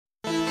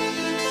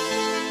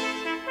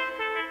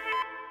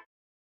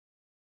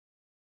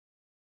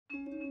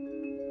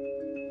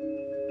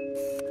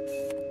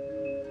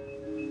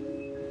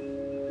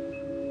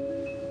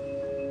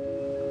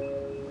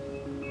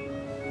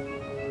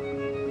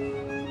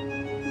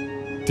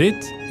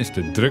Dit is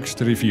de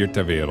drukste rivier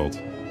ter wereld,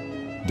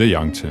 de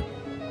Yangtze.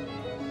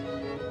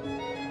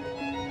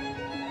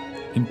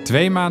 In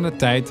 2 maanden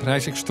tijd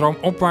reis ik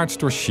stroomopwaarts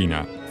door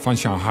China, van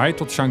Shanghai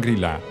tot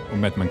Shangri-La, om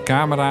met mijn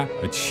camera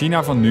het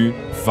China van nu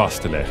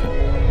vast te leggen.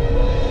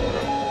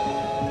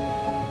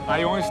 Nou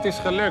jongens, het is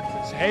gelukt.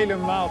 Het is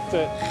helemaal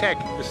te gek.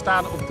 We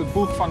staan op de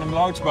boeg van een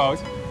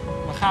loodsboot.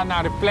 We gaan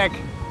naar de plek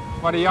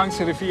waar de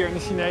Yangtze rivier in de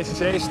Chinese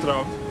zee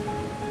stroomt.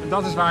 En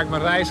dat is waar ik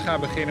mijn reis ga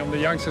beginnen om de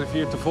Yangtze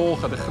rivier te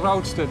volgen. De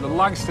grootste, de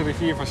langste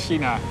rivier van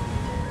China.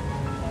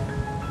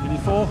 En die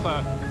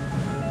volgen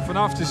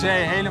vanaf de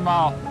zee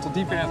helemaal tot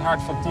diep in het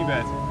hart van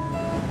Tibet.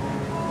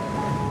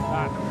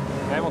 Ja,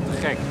 helemaal te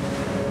gek.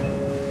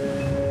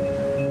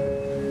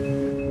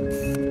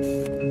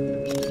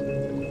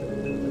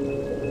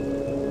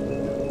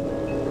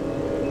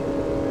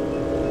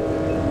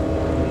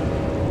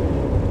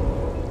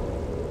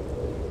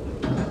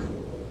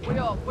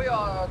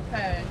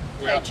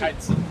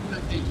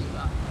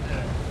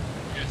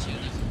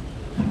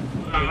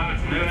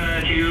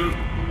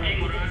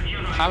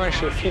 Hij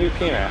是菲律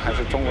宾人还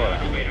是中国人？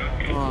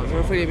啊，他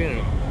是菲律宾人。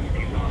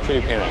菲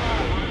律宾人。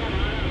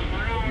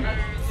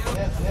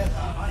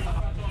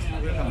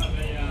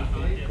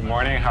Good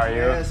morning, how are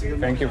you?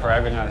 Thank you for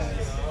having us.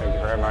 Thank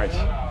you very much.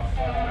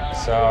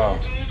 So,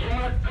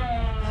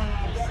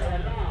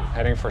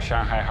 heading for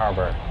Shanghai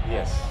Harbor.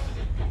 Yes.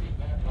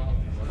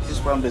 This is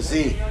from the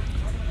sea.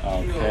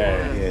 Okay.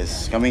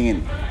 Yes, coming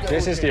in.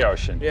 This is the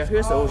ocean. Yeah,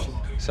 here's the ocean.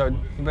 So,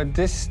 but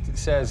this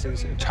says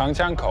it's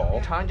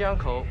Changjiangkou.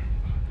 Changjiangkou.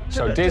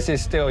 So this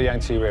is still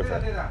Yangtze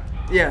River.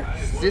 Yeah,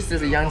 this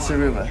is Yangtze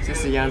River.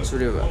 This is Yangtze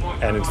River.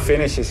 And it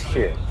finishes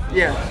here.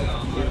 Yeah.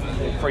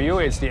 For you,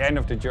 it's the end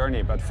of the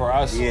journey, but for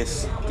us,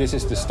 Yes. this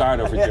is the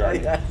start of a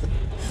journey.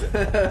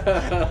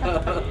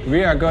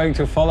 We are going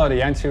to follow the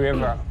Yangtze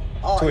River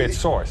to its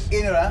source.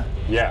 Inner?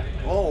 Yeah,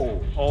 Oh.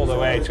 all the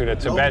way to the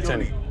Long Tibetan.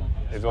 journey.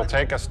 It will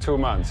take us 2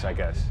 months, I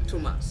guess. 2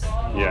 months.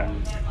 Yeah,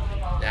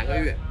 2个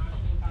月。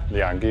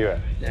 2个月。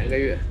 2个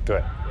月。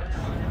对。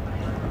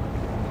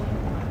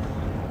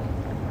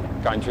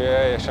感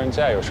觉现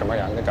在有什么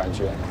样的感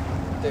觉？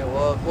对，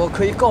我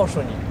可以告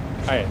诉你，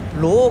哎，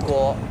如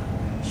果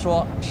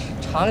说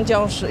长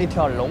江是一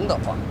条龙的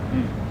话，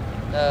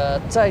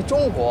在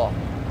中国，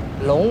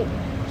龙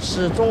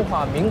是中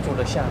华民族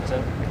的象征，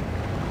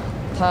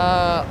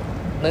它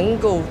能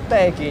够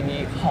带给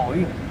你好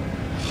运，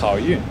好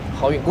运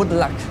 ，good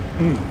luck。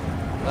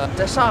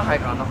在上海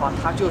港的话，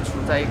它就处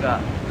在一个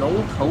龙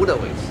头的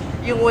位置，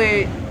因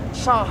为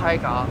上海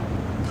港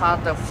它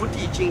的腹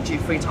地经济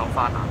非常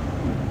发达。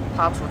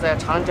它处在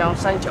长江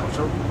三角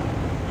洲，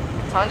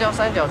长江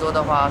三角洲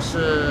的话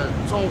是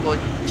中国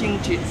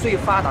经济最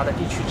发达的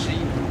地区之一，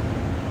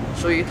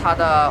所以它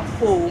的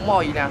货物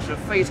贸易量是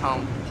非常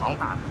庞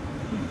大的。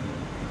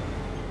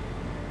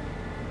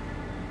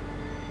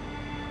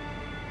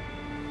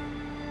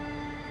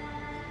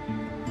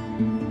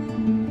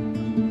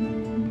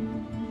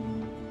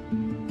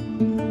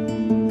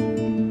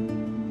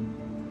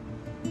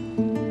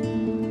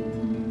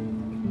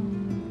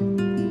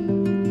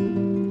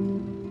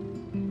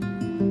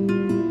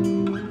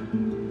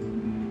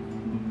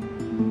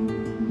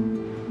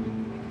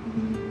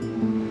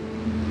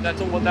在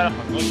中国待了很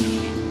多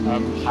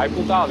年，还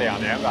不到2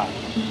年吧。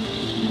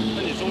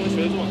那你中文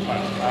学得这么快？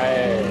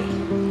哎，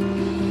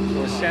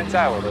我现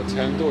在我的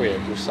程度也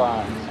不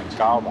算很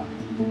高吧，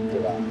对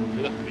吧？我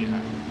觉得很厉害。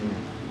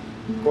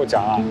过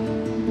奖了。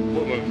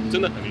我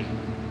真的很厉害。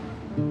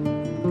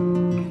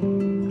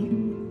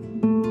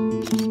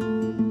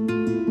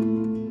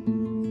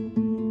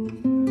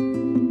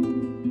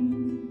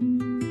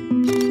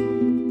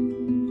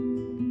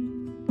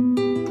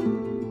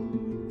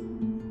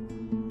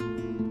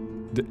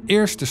De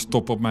eerste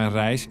stop op mijn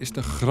reis is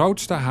de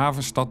grootste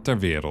havenstad ter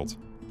wereld,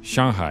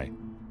 Shanghai.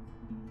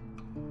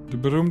 De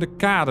beroemde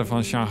kade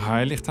van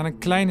Shanghai ligt aan een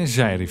kleine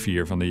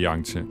zijrivier van de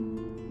Yangtze.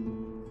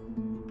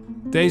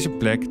 Deze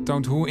plek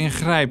toont hoe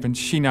ingrijpend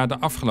China de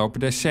afgelopen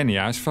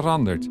decennia is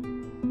veranderd.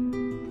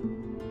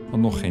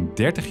 Want nog geen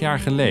 30 jaar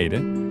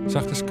geleden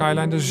zag de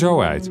skyline er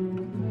zo uit.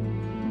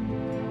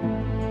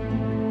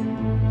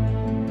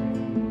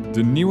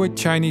 De nieuwe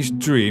Chinese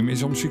Dream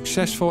is om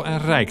succesvol en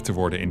rijk te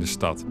worden in de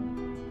stad.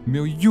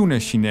 Miljoenen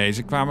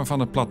Chinezen kwamen van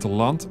het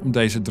platteland om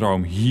deze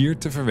droom hier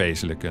te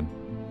verwezenlijken.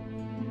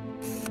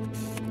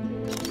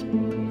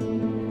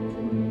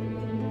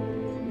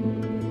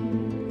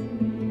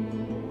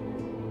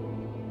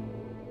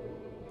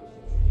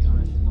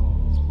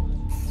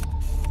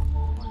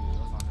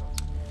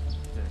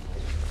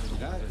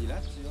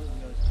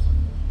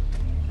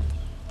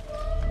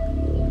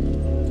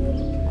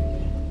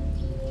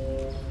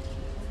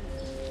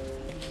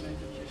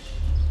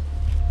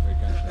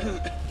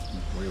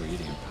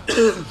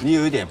你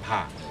有一点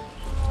怕，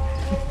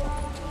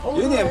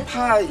有点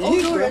怕。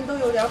欧洲人都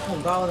有点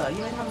恐高的，因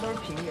为他们都是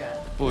平原。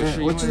不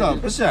是，我知道，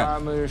不是，他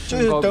们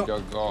身高比较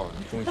高，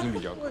重心比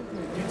较高。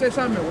你在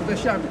上面，我在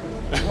下面，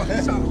我在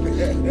上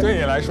面。对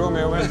你来说没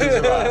有问题是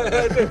吧？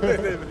对，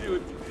没有问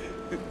题。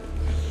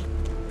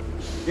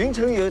云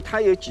层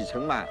它有几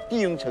层嘛？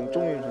低云层、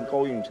中云层、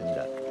高云层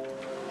的。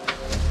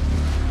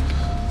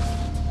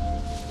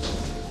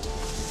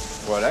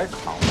我来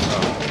扛的。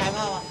害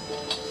怕吗？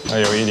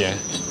有一点。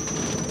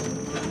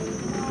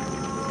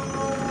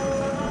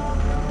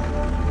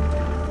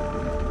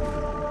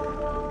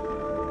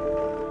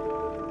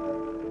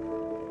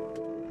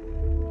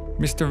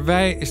Mr.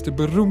 Wei is de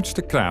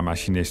beroemdste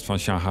kraanmachinist van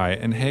Shanghai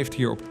en heeft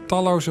hier op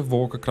talloze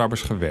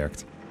wolkenkrabbers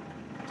gewerkt.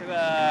 这个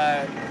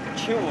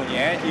75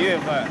年1月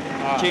份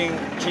经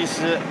技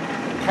师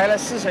开了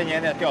40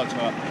年的吊车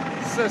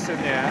40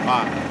年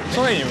啊，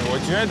所以我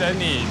觉得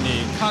你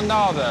看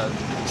到的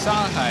上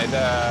海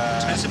的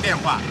城市变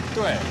化。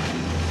对。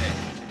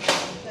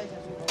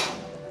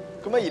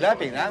咁么伊拉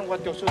平常我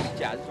读书是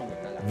假这种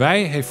的。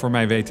 Wij heeft voor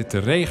mij weten te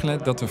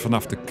regelen dat we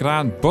vanaf de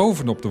kraan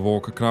bovenop de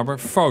wolkenkrabber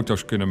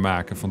foto's kunnen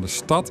maken van de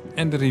stad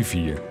en de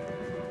rivier.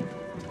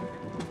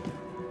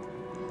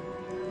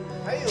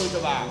 还有的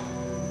吧。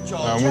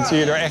 Nou, we moeten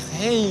hier door echt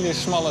hele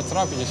smalle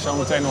trapjes zo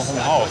meteen nog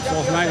omhoog.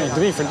 Volgens mij nog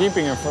 3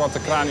 verdiepingen voordat de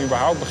kraan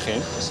überhaupt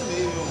begint.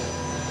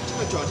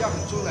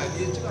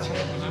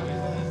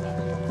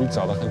 你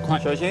走得很快。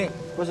小心，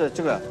不是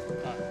这个。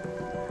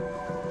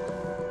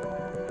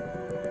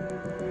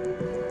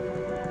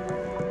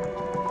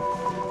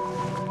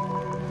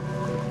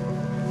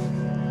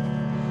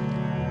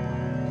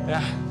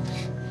Ja,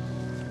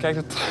 kijk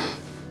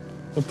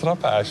dat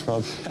trappenhuis,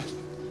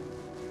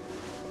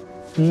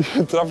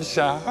 Die trapjes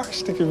zijn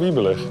hartstikke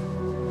wiebelig.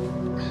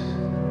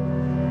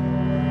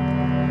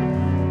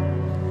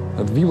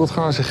 Het wiebelt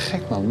gewoon als een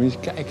gek, man. Moet je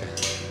eens kijken.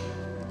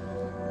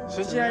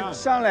 实际上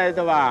上来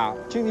的吧，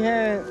今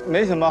天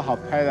没什么好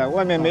拍的，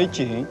外面没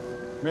景，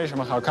没什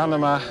么好看的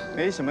吗？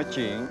没什么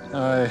景，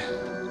哎，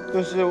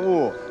都是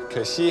雾，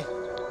可惜。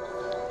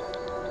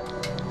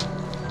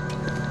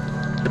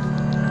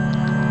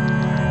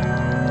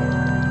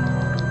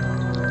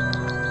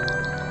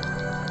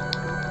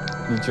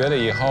你觉得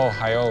以后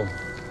还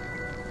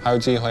有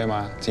机会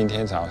吗？今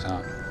天早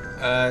上？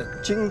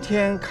今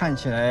天看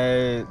起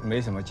来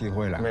没什么机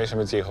会了。没什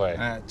么机会。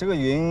这个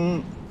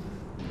云，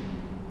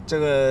这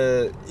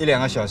个1、2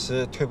个小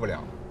时退不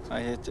了，而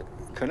且这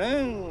可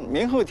能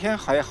明后天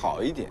还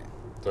好一点。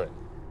对。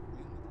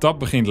Dat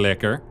begint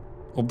lekker.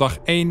 Op dag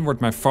 1 wordt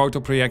mijn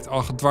fotoproject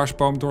al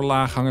gedwarsboomd door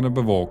laaghangende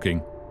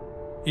bewolking.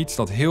 Iets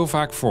dat heel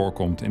vaak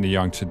voorkomt in de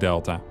Yangtze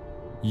Delta.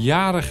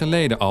 Jaren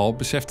geleden al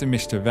besefte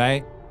Mr.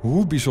 Wei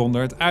hoe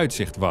bijzonder het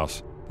uitzicht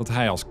was dat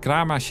hij als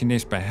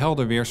kraanmachinist bij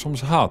helder weer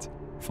soms had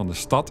van de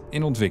stad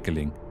in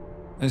ontwikkeling.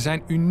 En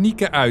zijn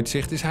unieke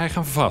uitzicht is hij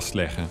gaan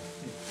vastleggen.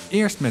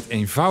 Eerst met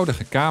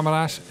eenvoudige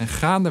camera's en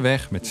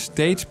gaandeweg met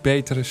steeds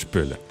betere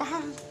spullen.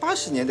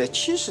 80年代、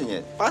70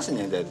年、80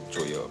年代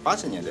左右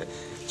，80年代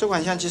这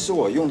款相机是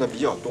我用的比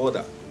较多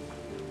的。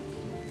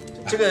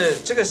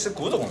这个是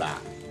古董的。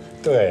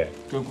对，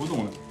古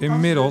董的。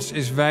 Inmiddels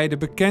is Wei de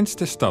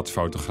bekendste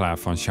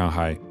stadsfotograaf van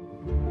Shanghai.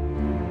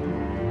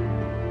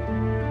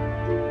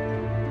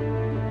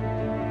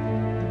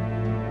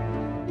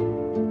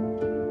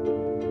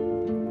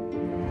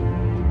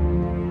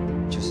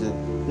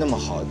 那么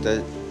好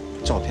的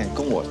照片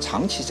跟我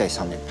长期在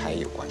上面拍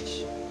有关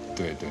系。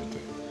对对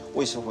对。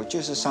为什么？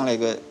就是上来一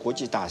个国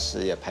际大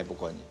师也拍不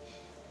过你。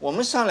我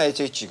们上来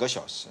就几个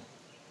小时，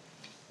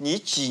你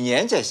几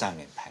年在上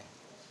面拍。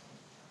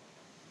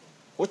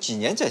我几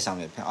年在上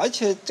面拍，而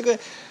且这个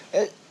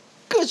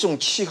各种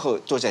气候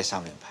都在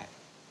上面拍，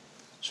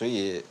所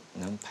以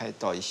能拍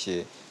到一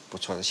些不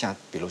错的，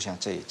比如像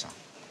这一张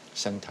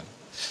升腾。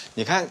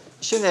你看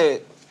现在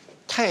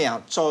太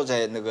阳照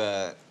在那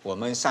个我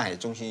们上海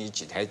中心有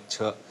几台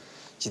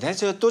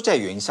车都在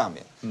云上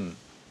面，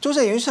都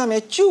在云上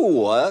面，就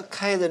我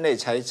开的那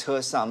台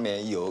车上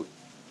面有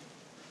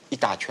一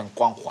大圈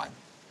光环。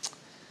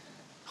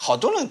好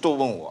多人都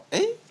问我，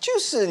哎，就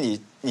是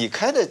你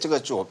开的这个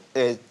就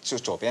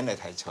左边那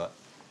台车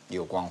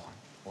有光环。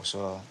我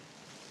说，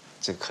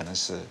这可能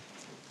是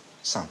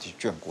上帝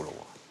眷顾了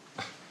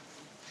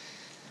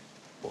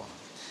我。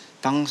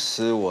当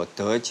时我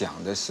得奖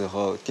的时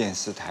候，电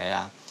视台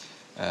啊，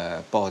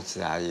报纸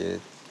啊也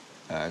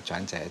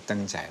转载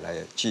登载了，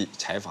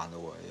采访的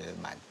我也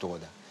蛮多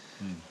的。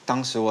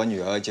当时我女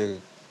儿就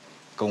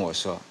跟我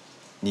说，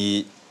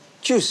你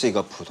就是一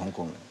个普通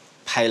工人，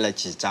拍了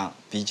几张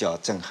比较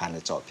震撼的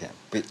照片，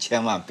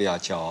千万不要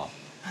骄傲。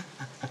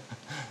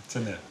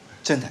真的，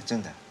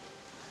真的。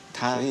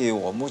所以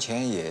我目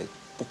前也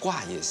不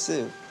挂，也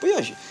是不要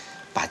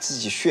把自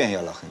己炫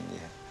耀了很厉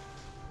害。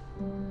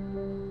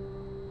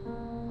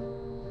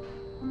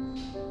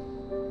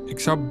Ik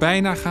zou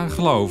bijna gaan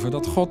geloven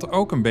dat God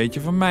ook een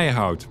beetje van mij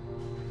houdt.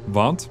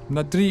 Want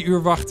na 3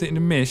 uur wachten in de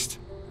mist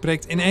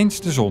breekt ineens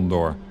de zon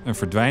door en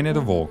verdwijnen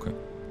de wolken.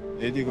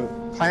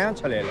 太阳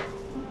出来了，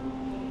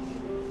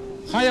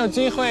还有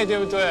机会，对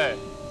不对？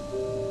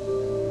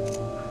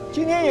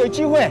今天有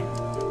机会，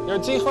有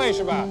机会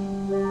是吧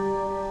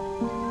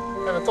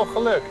？We hebben toch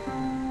geluk.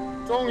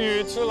 终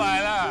于出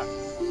来了，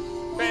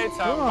非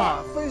常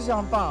棒，非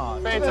常棒啊，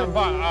非常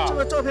棒啊！这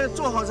个照片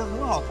做好是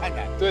很好看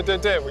的。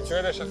对，我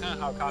觉得是很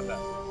好看的。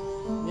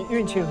你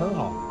运气很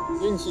好。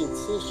运气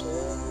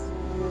70。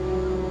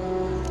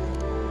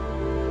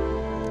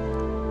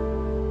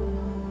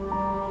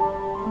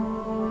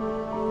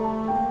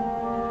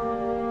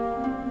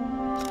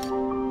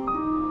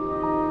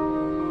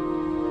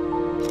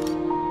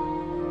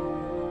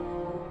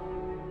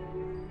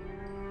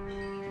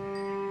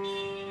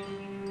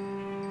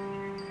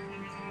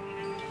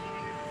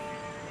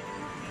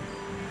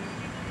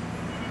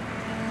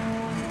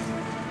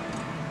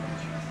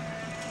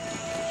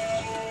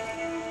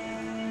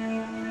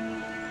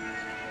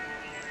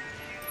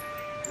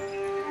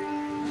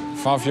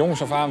Vanaf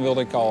jongs af aan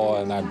wilde ik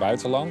al naar het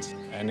buitenland.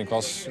 En ik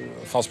was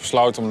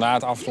vastbesloten om na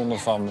het afronden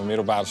van mijn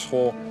middelbare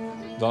school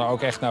dan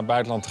ook echt naar het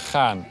buitenland te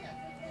gaan.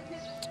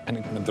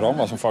 En mijn droom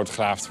was om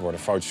fotograaf te worden,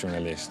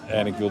 fotojournalist.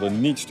 En ik wilde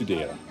niet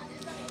studeren.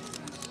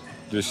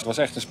 Dus het was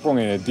echt een sprong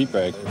in het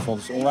diepe. Ik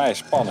vond het onwijs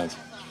spannend.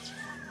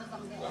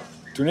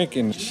 Toen ik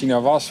in China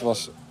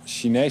was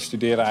Chinees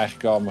studeren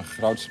eigenlijk wel mijn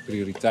grootste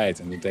prioriteit.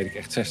 En dat deed ik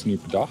echt 16 uur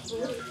per dag.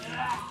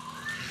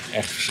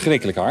 Echt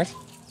verschrikkelijk hard.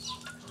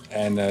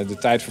 En de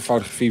tijd voor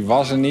fotografie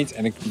was er niet.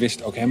 En ik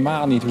wist ook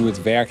helemaal niet hoe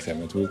het werkte.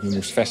 Met hoe ik me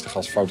moest vestigen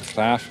als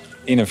fotograaf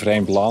in een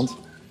vreemd land.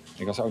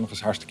 Ik was ook nog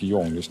eens hartstikke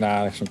jong. Dus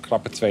na zo'n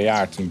krappe 2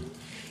 jaar toen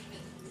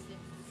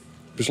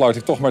besloot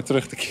ik toch maar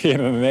terug te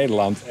keren naar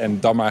Nederland. En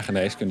dan maar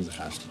geneeskunde te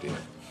gaan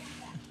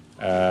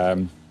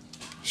studeren.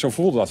 Zo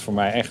voelde dat voor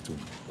mij echt toen.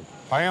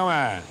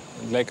 Het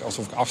leek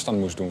alsof ik afstand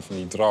moest doen van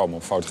die droom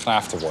om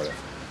fotograaf te worden.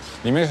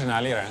 Niet meer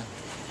naar leren.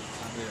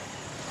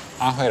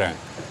 Aanleren.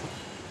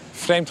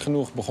 Vreemd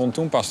genoeg begon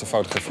toen pas de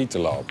fotografie te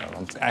lopen.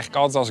 Want eigenlijk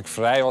altijd als ik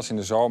vrij was in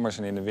de zomers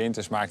en in de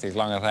winters maakte ik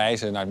lange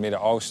reizen naar het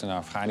Midden-Oosten, naar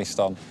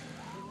Afghanistan,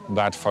 om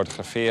daar te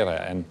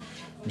fotograferen. En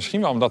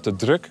misschien wel omdat de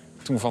druk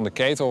toen van de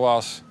ketel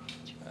was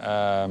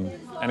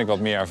en ik wat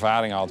meer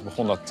ervaring had,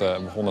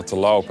 begon het te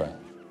lopen.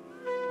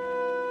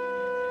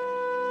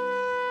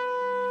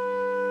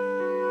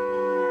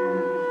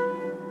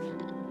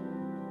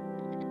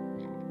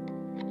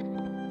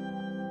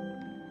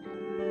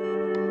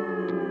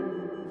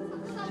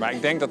 Maar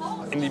ik denk dat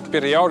in die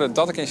periode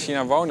dat ik in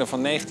China woonde,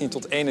 van 19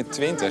 tot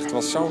 21, het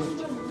was zo'n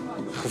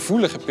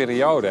gevoelige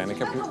periode. En ik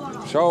heb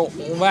er zo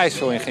onwijs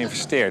veel in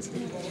geïnvesteerd.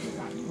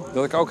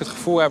 Dat ik ook het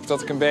gevoel heb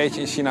dat ik een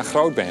beetje in China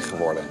groot ben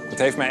geworden. Het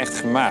heeft mij echt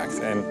gemaakt.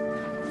 En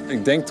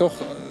ik denk toch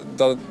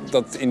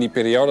dat in die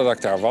periode dat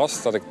ik daar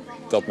was,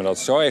 dat me dat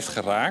zo heeft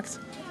geraakt.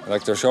 Dat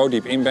ik er zo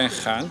diep in ben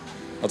gegaan.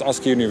 Dat als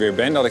ik hier nu weer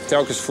ben, dat ik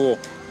telkens voel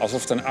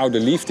alsof het een oude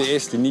liefde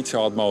is die niet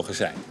zo had mogen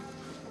zijn.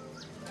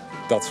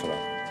 Dat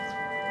vooral.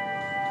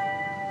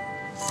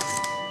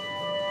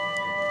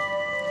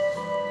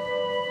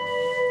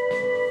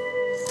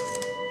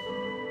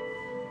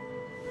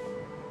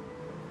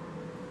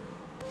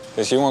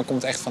 Deze jongen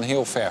komt echt van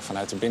heel ver,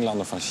 vanuit de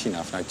binnenlanden van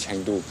China, vanuit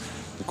Chengdu.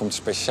 Die komt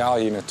speciaal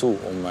hier naartoe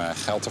om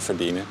geld te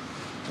verdienen.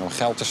 En om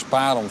geld te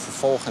sparen om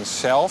vervolgens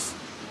zelf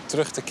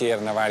terug te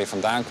keren naar waar hij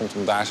vandaan komt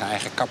om daar zijn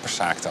eigen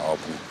kapperszaak te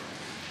openen.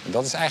 En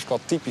dat is eigenlijk wel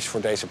typisch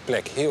voor deze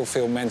plek. Heel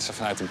veel mensen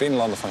vanuit de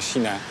binnenlanden van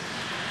China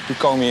die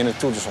komen hier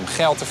naartoe dus om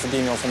geld te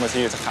verdienen of om het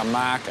hier te gaan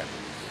maken.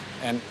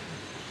 En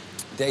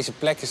deze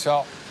plek is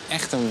wel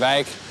echt een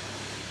wijk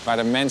waar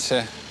de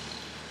mensen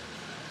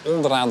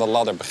onderaan de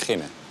ladder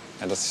beginnen.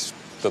 En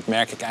dat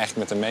merk ik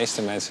eigenlijk met de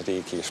meeste mensen die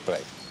ik hier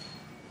spreek.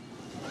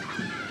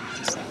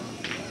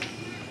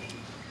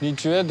 你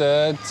觉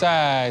得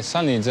在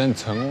山里镇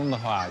成功的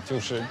话，就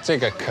是这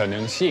个可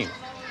能性，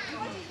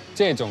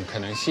这种可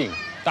能性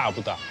大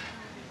不大？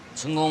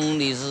成功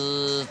你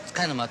是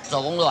看什么？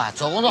找工作啊，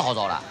找工作好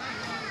找了。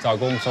找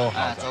工作好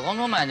啊，找工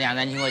作嘛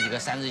，2000千块几个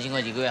，30千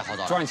块几个月好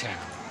找。赚钱啊？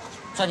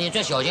赚钱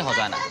赚小钱好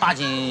赚的，大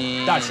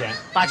钱。大钱。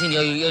大钱你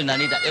要有能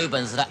力的，要有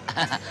本事的。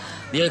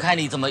你要看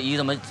你有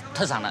什么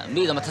特长的，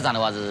没有什么特长的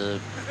话是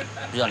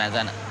比较难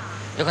赚的，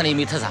要看你有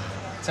没有特长。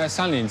在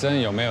山里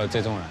镇有没有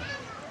这种人？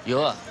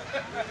有，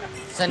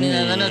山里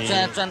人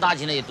赚大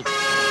钱的也多。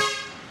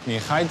你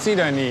还记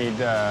得你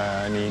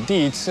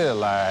第一次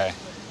来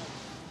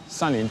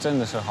山林镇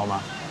的时候吗？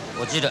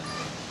我记得。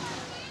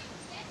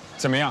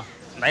怎么样？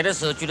来的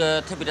时候觉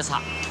得特别的差。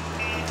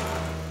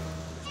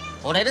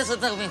我来的时候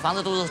这边房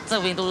子都是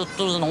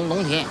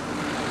农田。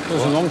都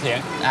是农田。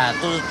啊，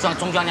都是种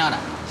庄稼的。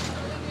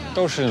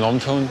都是农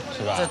村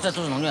是吧？这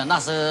都是农村，那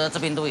时候这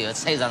边都有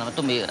菜场什么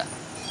都没有的，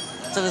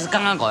这个是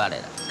刚刚搞下来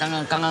的，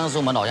刚刚是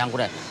我们老乡过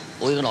来，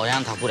我有个老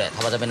乡他过来，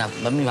他把这边的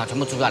门面房全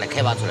部租下来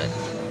开发出来的。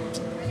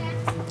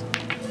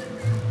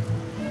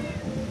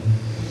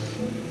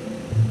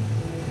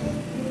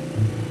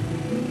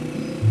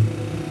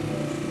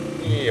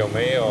你有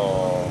没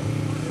有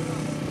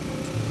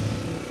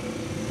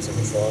怎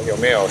么说？有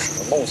没有什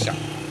么梦想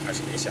还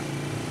是理想？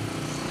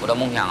我的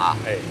梦想啊，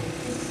哎，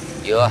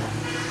有啊。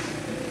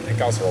你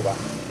告诉我吧。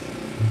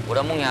我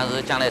的梦想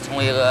是将来成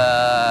为一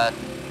个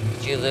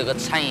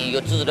餐饮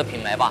有自治的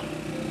品牌吧，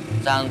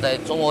这样在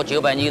中国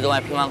960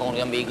万平方公里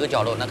的每个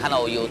角落能看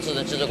到有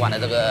自治馆的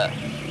这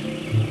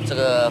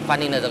个饭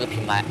店的这个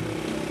品牌，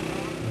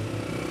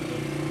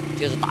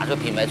就是打出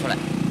品牌出来。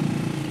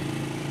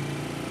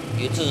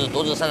有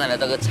独自生产的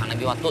这个厂的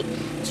地方，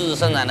自治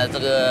生产的这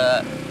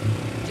个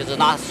就是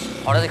拉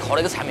靠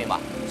那个产品嘛，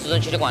直升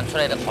气管出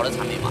来的靠的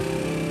产品嘛。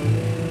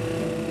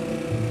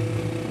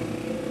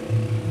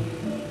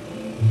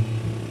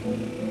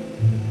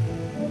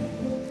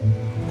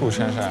顾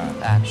珊珊。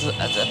哎，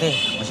对，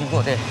我姓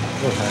顾，对。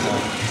顾珊珊。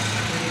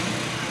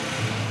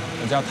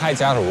我叫泰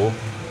加如。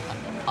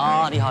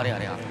哦，你好。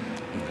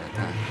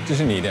这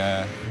是你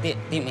的地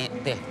名，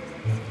对。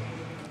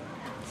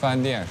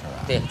饭店是吧？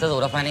对，这是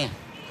我的饭店。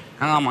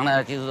刚刚忙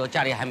的就是说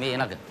家里还没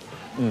那个，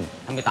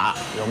还没打。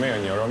有没有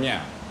牛肉面？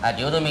啊，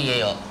牛肉面也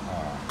有。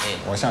对。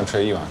我想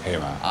吃一碗，可以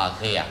吗？啊，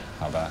可以啊。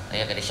好吧。那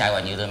也给你下一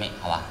碗牛肉面，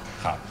好吧？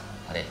好。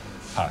好的。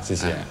好，谢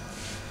谢。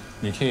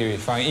你可以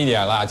放一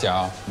点辣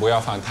椒，不要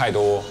放太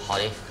多。好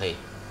的，可以。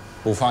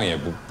不放也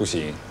不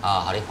行。啊，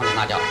好的，放点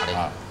辣椒。好的。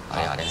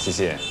好的。谢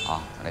谢。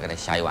好，我来给你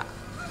下一碗。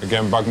Ik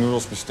heb een bak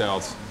noedels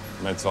besteld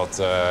met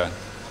wat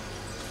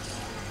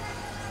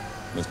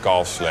met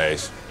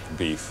kalfsvlees,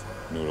 beef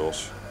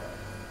noedels.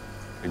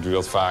 Ik doe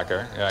dat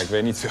vaker. Ja, ik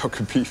weet niet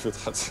welke beef het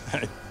gaat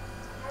zijn.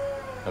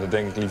 Maar daar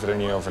denk ik liever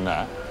niet over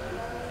na.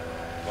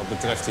 Wat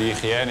betreft de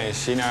hygiëne in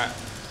China,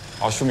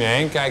 als je om je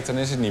heen kijkt, dan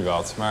is het niet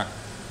wat. Maar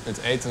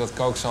het eten dat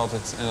kookt ze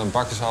altijd en dat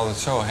bakken ze altijd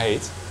zo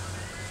heet,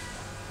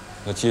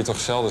 dat je hier toch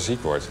zelden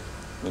ziek wordt.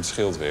 Dat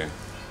scheelt weer.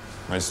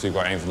 Maar het is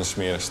natuurlijk wel een van de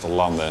smerigste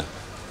landen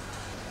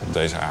op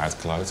deze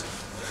aardkloot.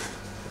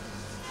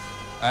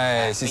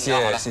 哎，谢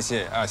谢，谢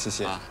谢啊，谢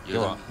谢，给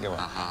我。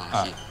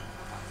啊。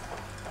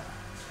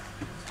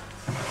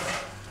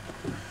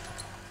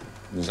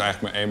Er is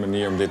eigenlijk maar één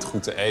manier om dit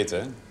goed te eten.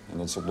 En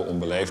dat is op de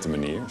onbeleefde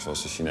manier,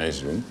 zoals de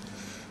Chinezen doen.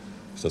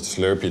 Dus dat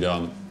slurp je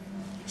dan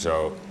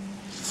zo.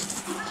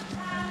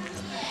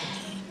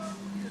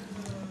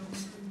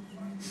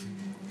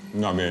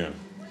 Nou, meer.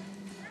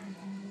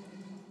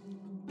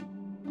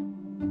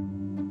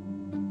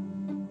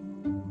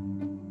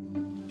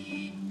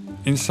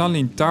 In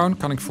Sanlin Town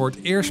kan ik voor het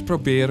eerst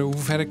proberen hoe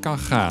ver ik kan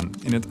gaan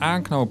in het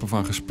aanknopen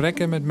van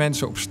gesprekken met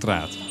mensen op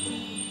straat.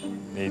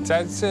 你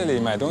在这里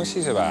买东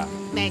西是吧？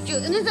买就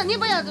那你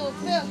不要走，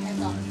不要拍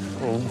照。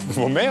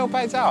我没有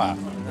拍照啊。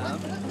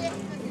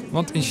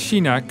Want in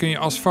China kun je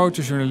als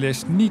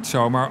fotojournalist niet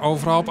zomaar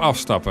overal op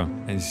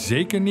afstappen. En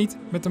zeker niet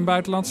met een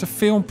buitenlandse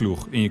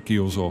filmploeg in je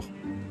kielzog.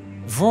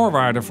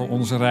 Voorwaarde voor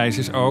onze reis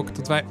is ook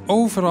dat wij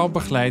overal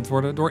begeleid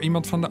worden door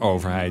iemand van de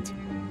overheid.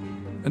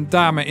 Een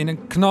dame in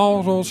een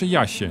knalroze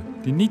jasje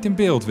die niet in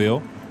beeld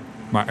wil,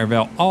 maar er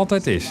wel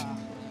altijd is.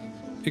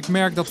 Ik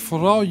merk dat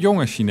vooral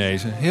jonge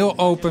Chinezen heel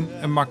open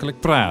en makkelijk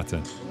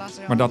praten.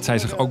 Maar dat zij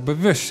zich ook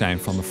bewust zijn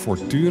van de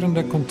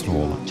voortdurende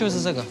controle.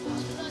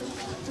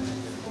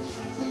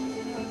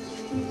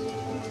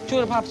 就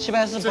是怕棋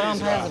牌室不让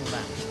拍怎么办？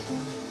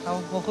他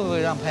会不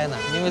会让拍呢？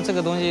因为这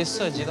个东西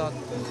涉及到。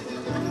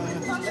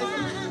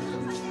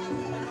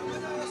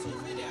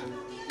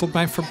 Tot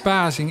mijn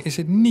verbazing is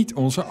het niet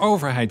onze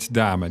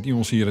overheidsdame die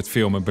ons hier het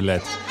filmen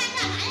belet.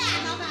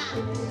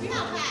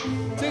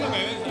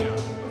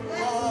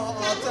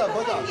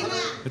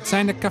 Het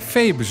zijn de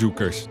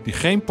cafébezoekers die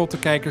geen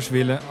pottenkijkers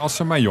willen als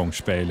ze mahjong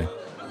spelen.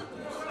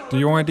 De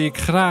jongen die ik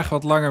graag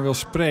wat langer wil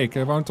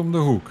spreken woont om de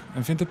hoek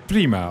en vindt het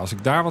prima als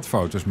ik daar wat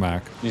foto's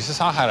maak. Je is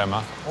Shanghai人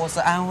吗？我是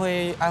安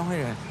徽人。安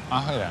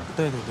徽人？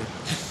对。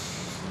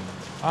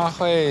安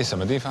徽什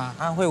么地方？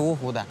安徽芜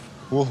湖的。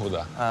芜湖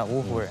的。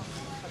芜湖人。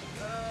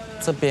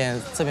这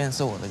边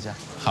是我的家。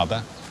好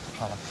的。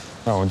好了，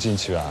那我们进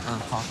去吧。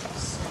好。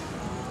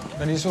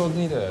那你说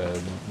你的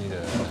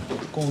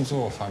工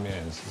作方面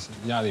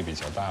压力比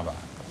较大吧？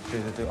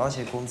对，而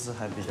且工资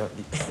还比较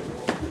低。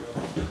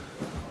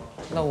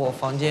那我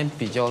房间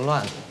比较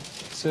乱。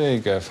这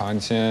个房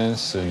间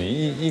是你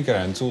一个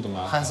人住的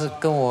吗？还是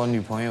跟我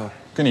女朋友？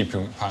跟你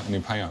女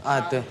朋友？啊，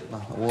对，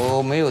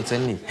我没有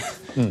整理。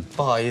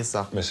不好意思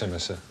啊。没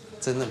事。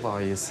真的不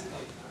好意思。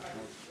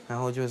然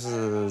后就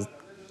是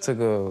这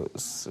个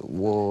是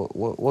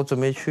我准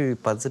备去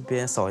把这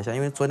边扫一下，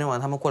因为昨天晚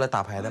上他们过来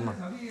打牌的嘛，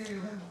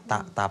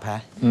打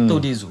牌，斗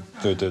地主。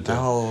对。然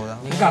后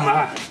你干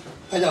嘛？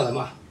拍照什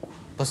么？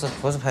不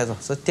是拍照，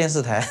是电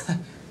视台。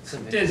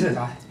电视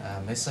台。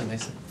没事。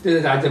电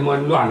视台这么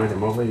乱了，怎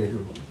么会有？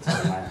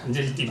你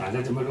这地板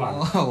上这么乱？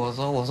我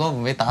说我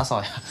没打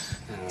扫呀。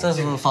这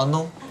是房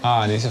东。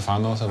啊，你是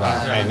房东是吧？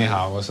哎，你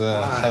好，我是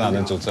采访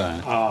的主持人。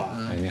啊，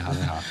哎，你好。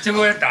这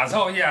个打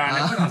扫一下，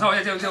你不打扫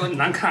一下就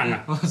难看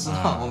了。我知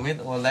道，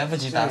我来不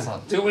及打扫。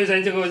这个卫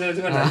生，这个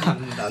难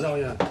打扫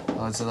一下。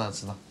我知道。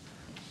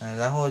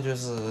然后就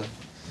是，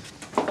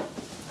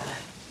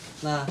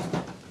那，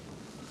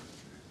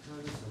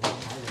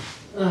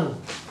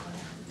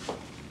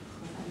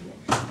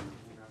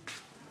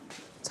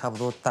差不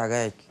多大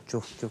概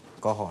就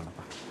搞好了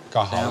吧。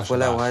搞好了。等下回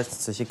来我还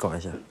仔细搞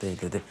一下。对，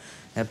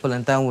哎，不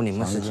能耽误你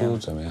们时间。房租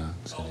怎么样？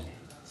这里？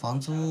房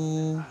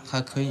租还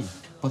可以，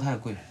不太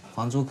贵，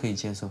房租可以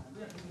接受。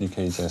你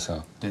可以接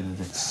受。对。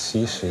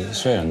其实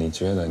虽然你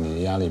觉得你的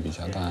压力比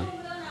较大，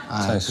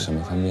在什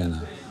么方面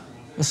呢？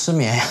失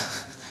眠呀，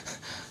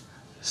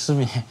失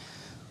眠。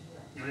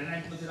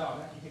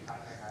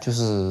就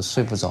是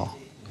睡不着。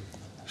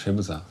睡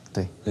不着？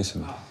对。为什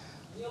么？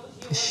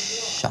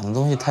想的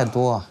东西太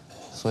多啊，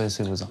所以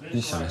睡不着。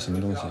你想什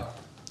么东西？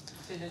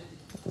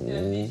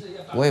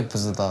我也不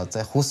知道，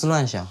在胡思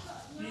乱想。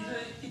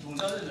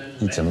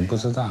你怎么不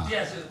知道？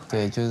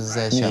对，就是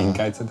在想。你应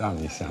该知道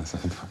你想什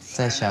么东西。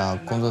在想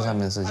工作上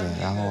面的事情，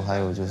然后还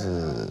有就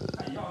是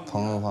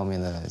朋友方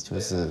面的，就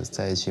是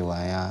在一起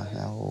玩呀，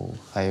然后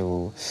还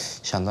有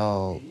想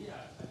到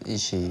一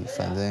起，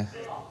反正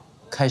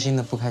开心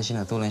的不开心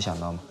的都能想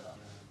到嘛。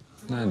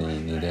那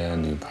你的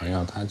女朋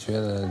友她觉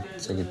得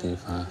这个地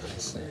方还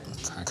是？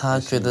她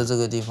觉得这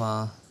个地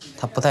方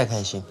她不太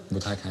开心。不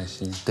太开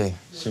心。对。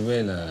是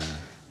为了？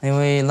因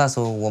为那时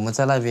候我们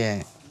在那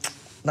边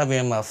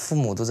嘛，父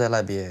母都在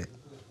那边，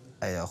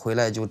哎呀，回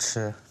来就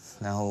吃，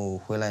然后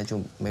回来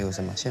就没有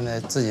什么。现在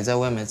自己在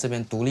外面这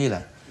边独立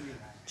了，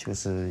就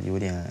是有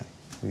点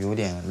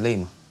累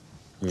嘛，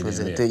就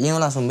是对，因为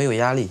那时候没有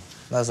压力，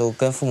那时候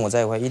跟父母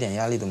在一块一点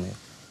压力都没有，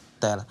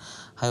带了。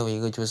还有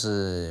一个就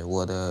是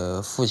我的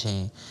父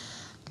亲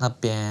那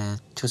边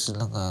就是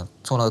那个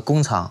做了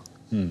工厂，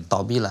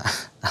倒闭了，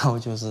然后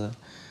就是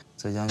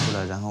浙江去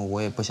了，然后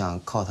我也不想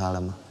靠他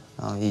了嘛。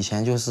然后以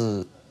前就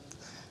是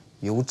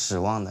有指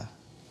望的。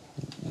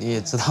你也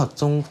知道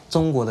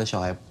中国的小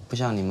孩不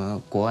像你们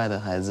国外的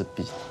孩子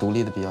独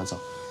立的比较早。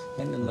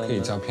可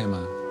以照片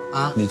吗？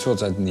啊？你坐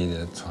在你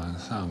的床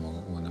上，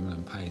我能不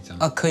能拍一张？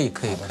啊，可以，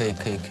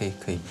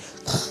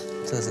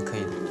这是可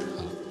以的。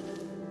好。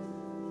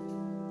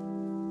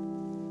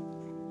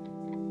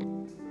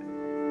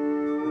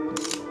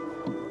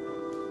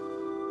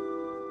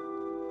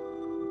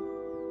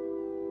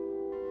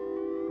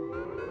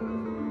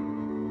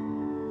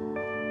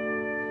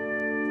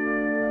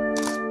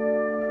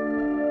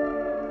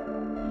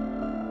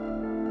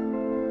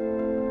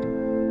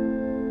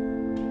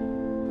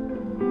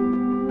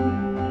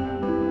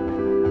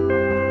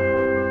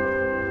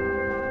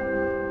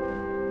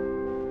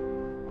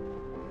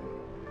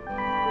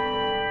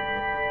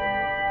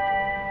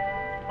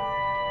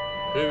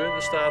Ruben,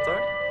 wat staat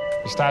er?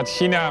 Er staat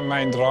China,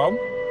 mijn droom.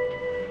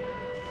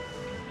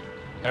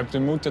 Heb de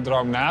moed de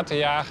droom na te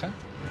jagen.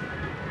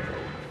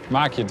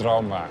 Maak je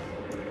droom waar.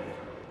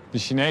 De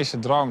Chinese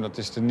droom, dat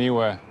is de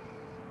nieuwe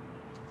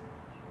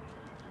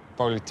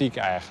politiek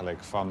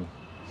eigenlijk van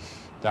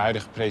de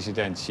huidige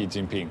president Xi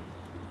Jinping.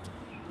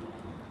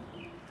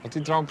 Wat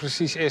die droom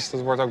precies is,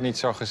 dat wordt ook niet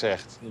zo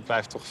gezegd. Dat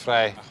blijft toch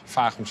vrij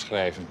vaag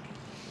omschreven.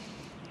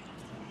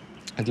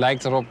 Het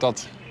lijkt erop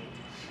dat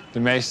de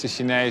meeste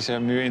Chinezen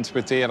hem nu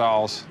interpreteren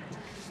als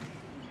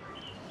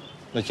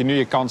dat je nu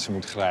je kansen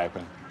moet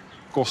grijpen,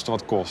 koste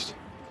wat kost.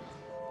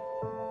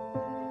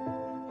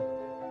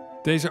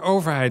 Deze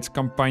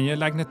overheidscampagne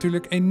lijkt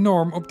natuurlijk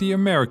enorm op die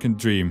American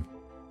Dream.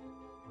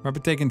 Maar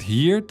betekent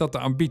hier dat de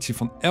ambitie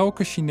van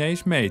elke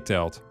Chinees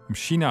meetelt om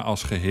China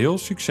als geheel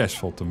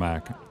succesvol te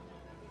maken.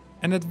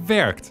 En het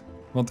werkt,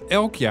 want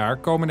elk jaar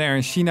komen er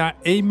in China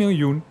 1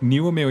 miljoen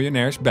nieuwe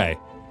miljonairs bij.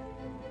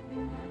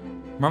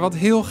 Maar wat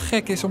heel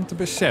gek is om te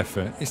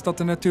beseffen, is dat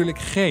er natuurlijk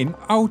geen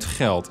oud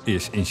geld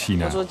is in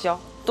China.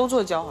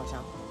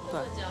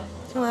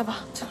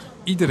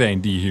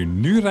 Iedereen die hier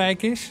nu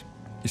rijk is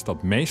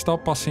dat meestal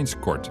pas sinds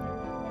kort.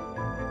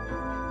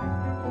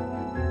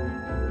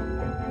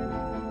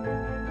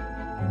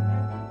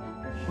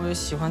 Ik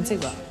喜欢这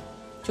个，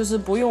就是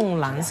不用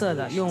蓝色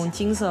的，用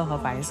金色和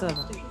白色的。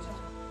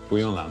不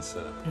用蓝色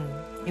的。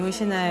因为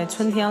现在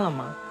春天了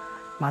嘛，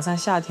马上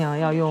夏天了，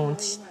要用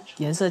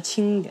颜色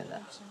轻一点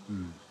的。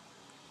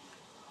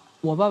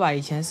我爸爸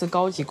以前是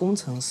高级工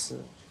程师，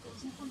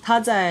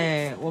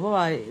我爸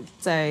爸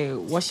在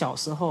我小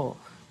时候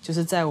就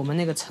是在我们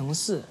那个城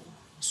市，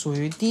属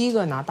于第一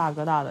个拿大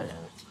哥大的人。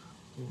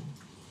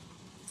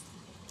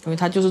因为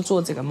他就是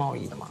做这个贸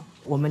易的嘛。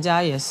我们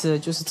家也是，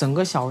就是整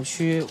个小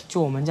区就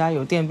我们家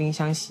有电冰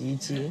箱、洗衣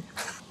机。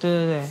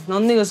对。然后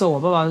那个时候我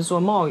爸爸是做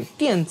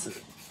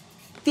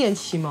电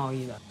器贸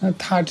易的。那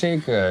他这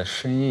个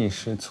生意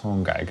是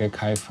从改革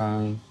开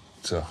放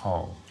之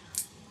后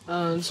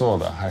做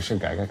的，还是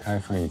改革开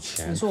放以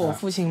前？你说我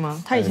父亲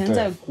吗？他以前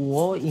在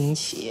国营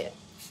企业。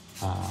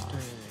啊。对。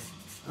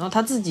然后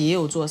他自己也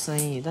有做生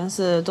意，但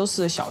是都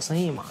是小生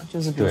意嘛，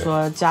就是比如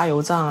说加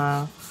油站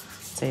啊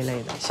这一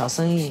类的小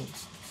生意。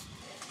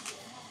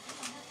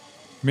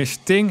Miss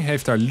Ting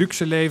heeft haar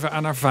luxe leven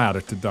aan haar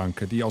vader te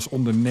danken, die als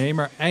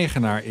ondernemer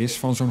eigenaar is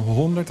van zo'n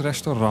 100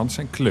 restaurants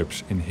en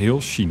clubs in heel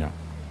China.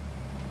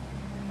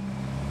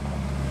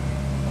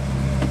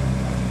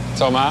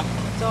 走吗？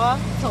走啊，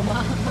走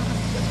吧。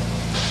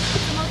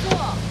怎么做？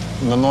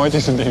 Nog nooit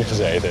in zo'n ding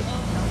gezeten.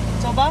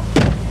 走吧。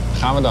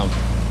Gaan we dan?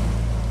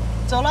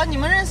 走了，你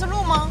们认识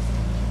路吗？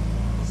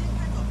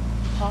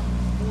好。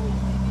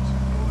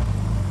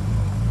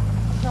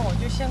那我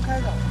就先开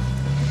走。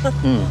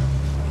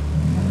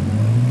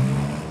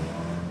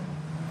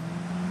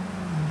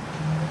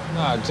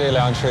那这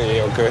辆车也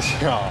有个性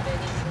啊，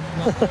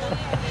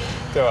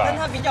对吧？但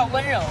它比较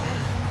温柔。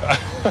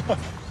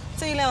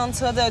这辆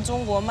车在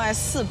中国卖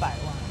400万。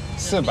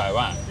400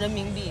万人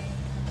民币。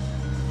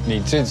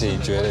你自己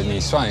觉得你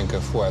算一个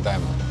富二代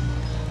吗？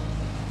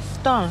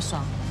当然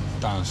算。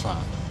当然算。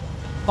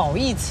褒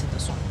义词的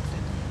算。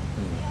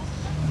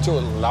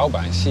就老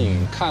百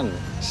姓看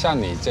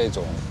像你这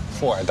种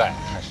富二代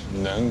还是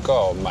能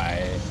够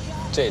买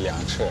这辆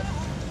车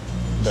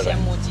的人。羡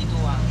慕嫉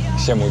妒啊。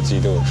羡慕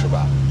嫉妒是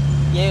吧？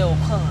也有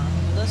恨啊，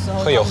有的时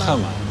候会有恨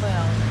吗？会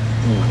啊。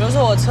比如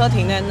说我车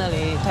停在那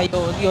里，他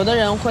有的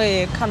人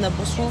会看得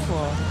不舒服，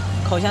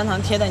口香糖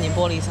贴在你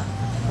玻璃上，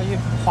会去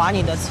划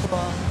你的车。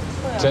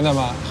会啊。真的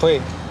吗？会。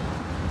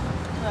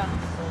对啊。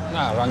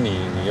那让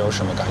你有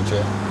什么感觉？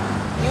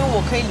因为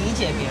我可以理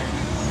解别人，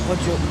我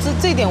觉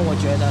这点我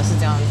觉得是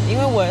这样子，因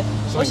为我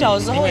小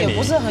时候也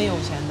不是很有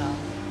钱的。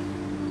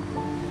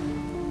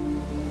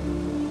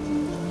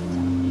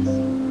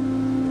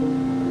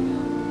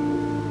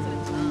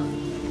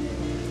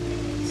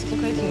是不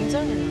可以停这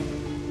儿呢？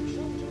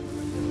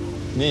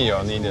你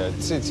有你的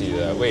自己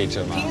的位置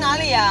吗？停哪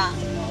里呀？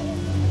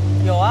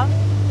有啊，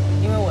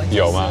因为我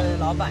就是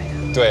老板呀。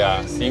对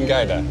啊，应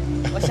该的。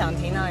我想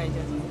停哪里就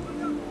停。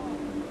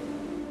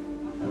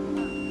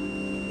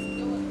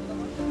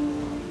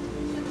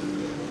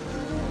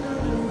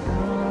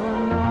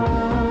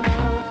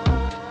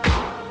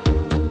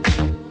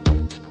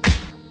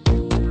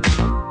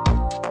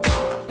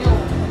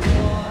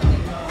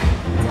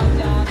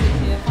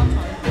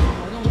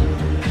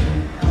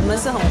我们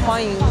是很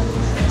欢迎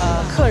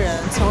客人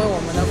成为我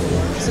们的股东，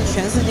是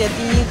全世界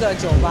第一个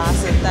酒吧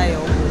是带有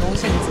股东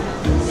性质的。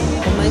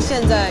我们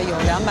现在有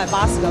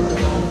280个股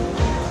东。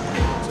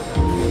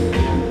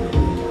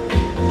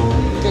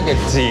这个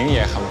景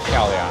也很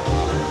漂亮。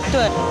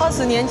对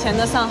，20年前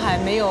的上海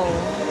没有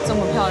这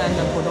么漂亮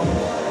的浦东。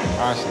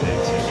20年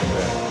前，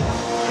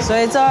对。所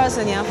以这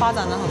20年发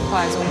展得很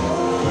快，中国。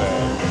对，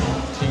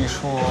听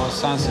说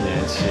30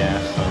年前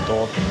很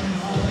多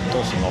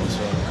都是农村。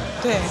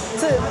对，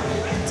这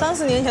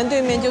30年前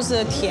对面就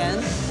是田，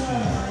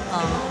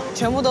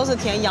全部都是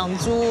田，养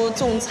猪、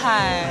种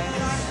菜、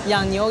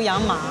养牛、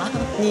养马。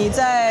你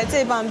在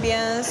这半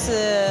边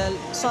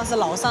算是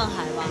老上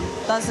海吧，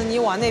但是你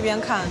往那边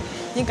看，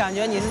你感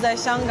觉你是在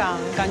香港，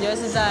感觉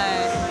是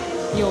在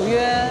纽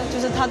约，就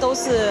是它都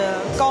是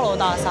高楼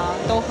大厦，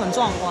都很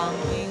壮观。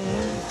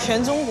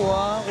全中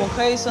国我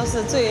可以说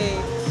是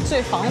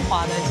最繁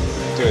华的几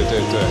个。对对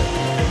对。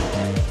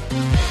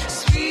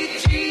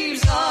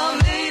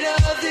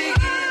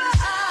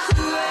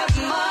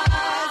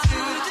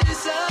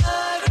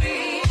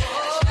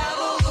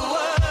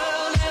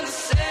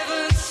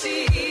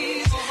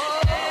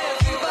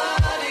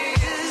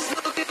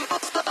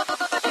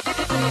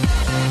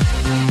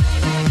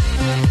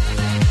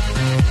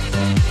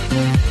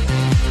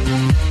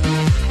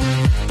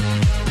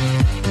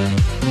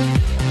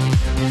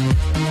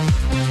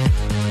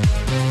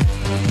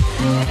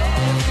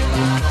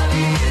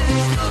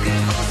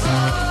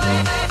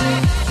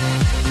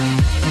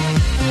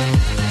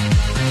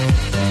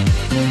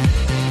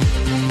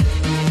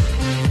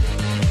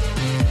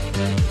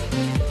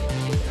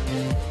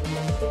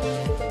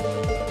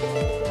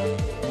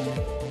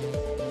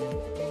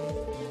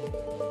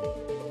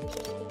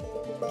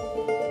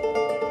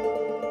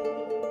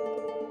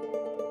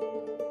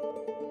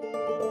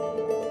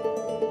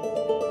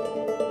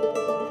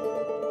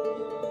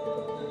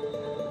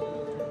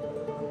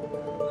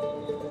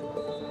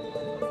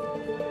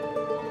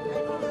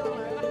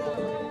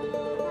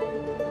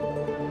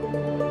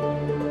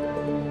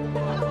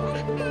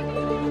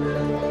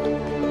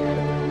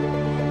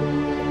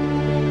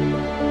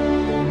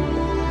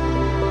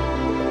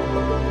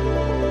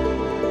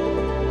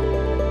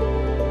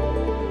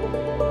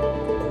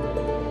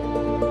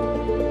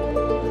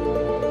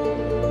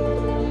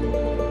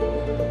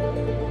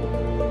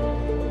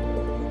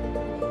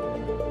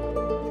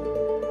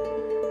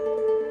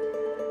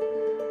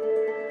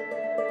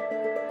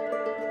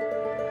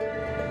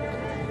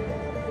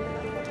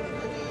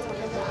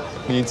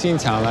你经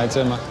常来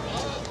这吗？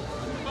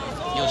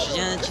有时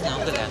间经常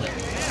会来的。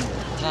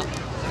它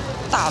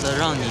大的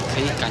让你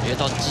可以感觉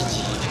到自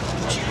己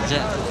存在，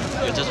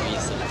有这种意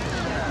思。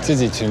自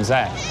己存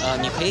在。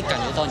你可以感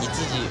觉到你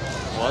自己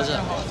活着，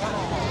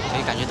可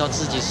以感觉到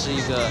自己是一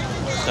个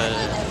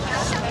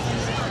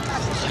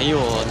很有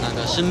那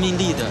个生命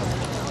力的、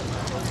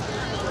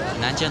很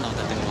难见到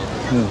的地方。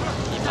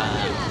一般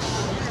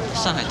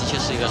上海的确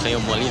是一个很有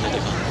魔力的地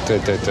方。对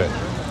对对。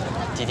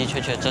的的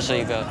确确，这是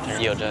一个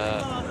很有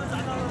着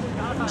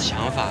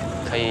想法，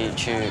可以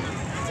去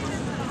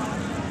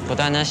不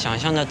断的想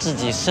象着自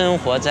己生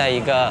活在一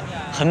个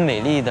很美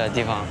丽的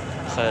地方，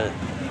很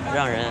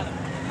让人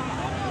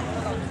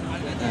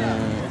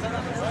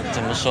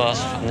怎么说，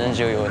反正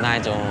就有那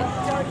一种。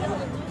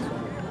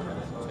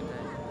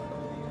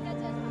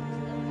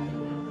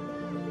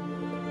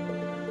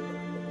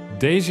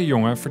Deze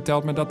jongen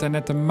vertelt me dat hij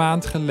net een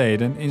maand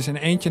geleden in zijn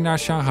eentje naar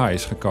Shanghai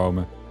is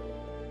gekomen.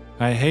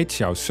 Hij heet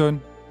Xiao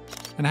Sun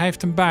en hij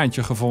heeft een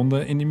baantje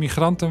gevonden in de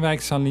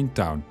migrantenwijk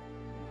Sanlin-town.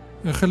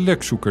 Een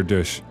gelukzoeker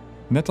dus,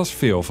 net als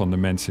veel van de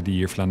mensen die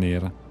hier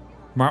flaneren.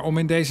 Maar om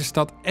in deze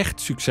stad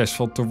echt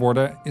succesvol te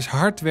worden is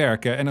hard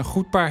werken en een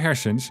goed paar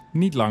hersens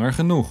niet langer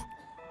genoeg.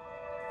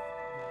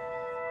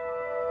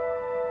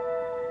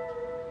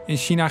 In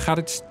China gaat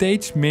het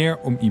steeds meer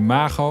om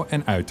imago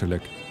en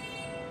uiterlijk.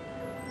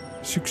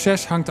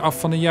 Succes hangt af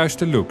van de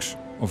juiste looks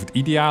of het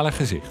ideale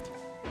gezicht.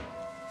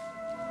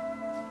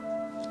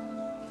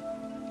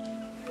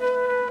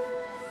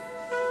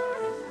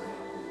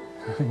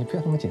 你不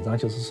要那么紧张，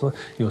就是说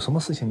有什么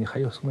事情你还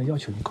有什么要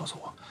求，你告诉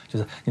我。就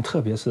是你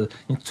特别是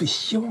你最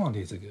希望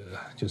的这个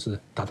就是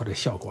达到的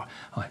效果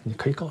啊，你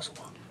可以告诉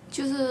我。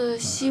就是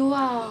希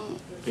望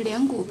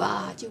脸骨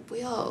吧，就不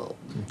要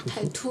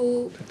太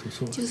凸，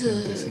就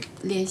是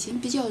脸型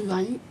比较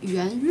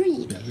圆润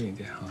一点。圆润一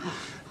点哈。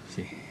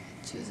行。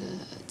就是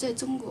在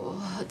中国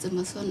怎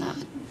么说呢？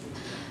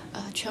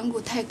颧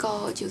骨太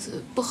高就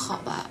是不好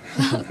吧，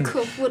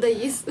克夫的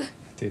意思。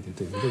对，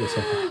这个说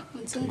法。我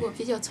们中国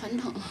比较传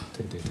统。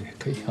对，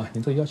可以啊，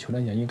你这个要求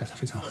呢也应该是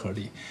非常合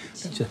理。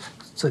就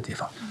这地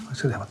方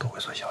都会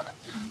缩小的，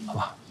好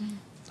吧？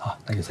好，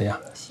那就这样。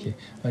行。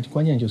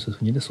关键就是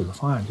你的手术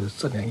方案就是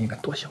这边应该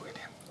多小一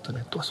点，这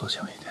边多缩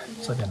小一点，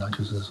这边呢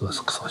就是说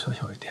少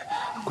小一点，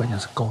关键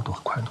是高度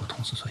和宽度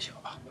同时缩小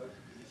吧。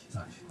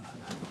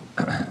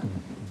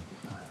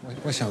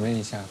我想问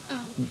一下，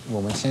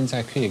我们现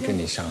在可以跟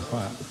你讲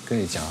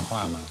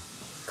话吗？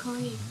可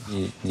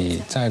以。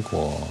你再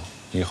过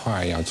一会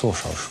儿要做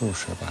手术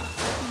是吧？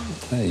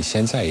那你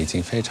现在已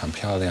经非常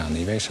漂亮，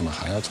你为什么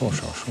还要做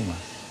手术吗？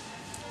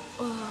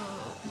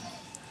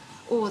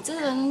我这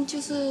人就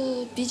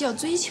是比较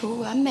追求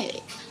完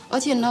美，而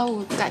且呢，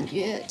我感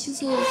觉就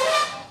是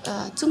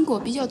中国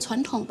比较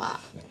传统吧。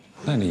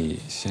那你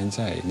现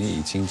在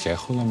已经结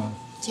婚了吗？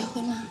结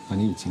婚了。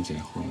你已经结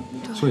婚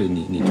了，所以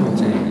你做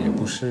这个也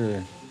不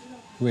是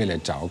为了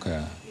找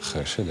个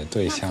合适的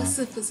对象。不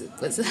是，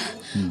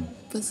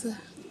不是，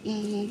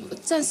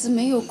暂时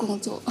没有工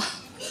作。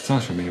暂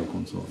时没有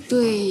工作。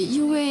对，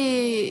因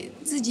为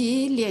自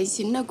己脸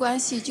型的关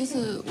系，就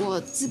是我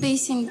自卑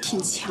心挺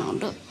强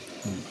的，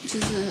就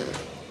是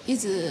一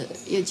直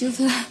也就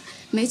是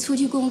没出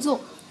去工作。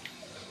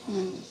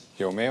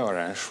有没有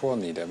人说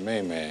你的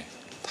妹妹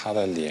她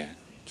的脸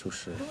就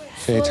是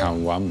非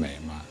常完美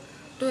吗？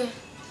对，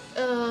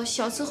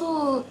小时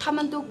候他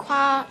们都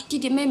夸弟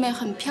弟妹妹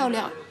很漂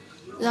亮，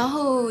然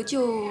后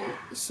就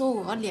说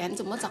我脸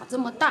怎么长这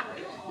么大，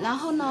然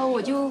后呢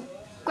我就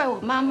怪我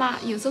妈妈，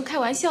有时候开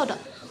玩笑的，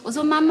我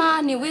说妈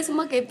妈你为什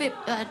么给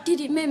弟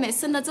弟妹妹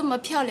生得这么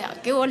漂亮，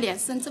给我脸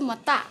生这么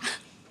大？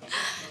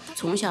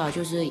从小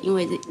就是因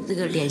为这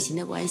个脸型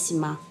的关系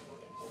嘛，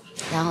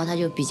然后他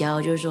就比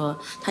较就是说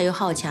他又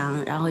好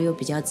强，然后又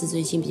比较自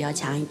尊心比较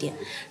强一点，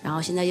然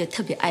后现在又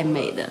特别爱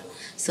美的，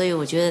所以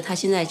我觉得他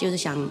现在就是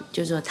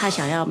说他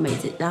想要美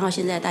的，然后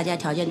现在大家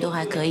条件都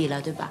还可以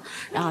了，对吧？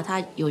然后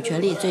他有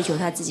权利追求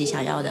他自己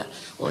想要的，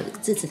我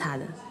支持他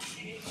的。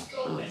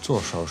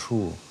做手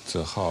术之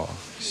后，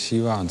希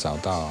望找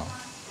到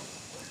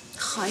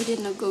好一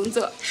点的工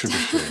作，是不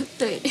是？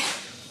对，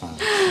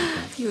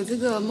有这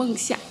个梦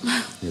想。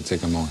有这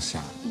个梦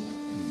想。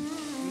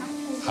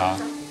好。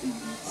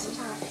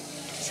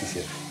谢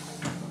谢。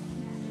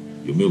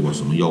有没有过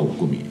什么药物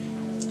过敏？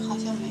好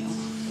像没有。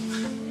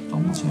到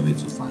目前为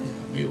止发现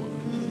没有的。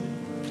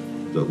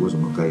得过什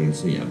么肝炎、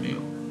肾炎没有？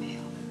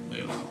没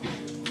有。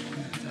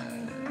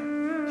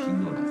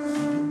听着了，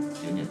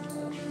点点头。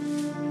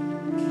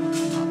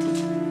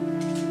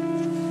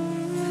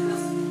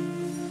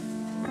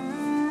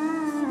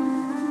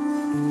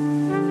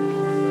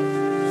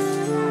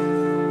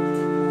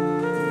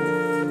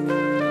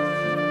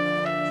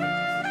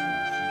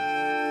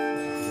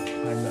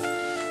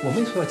我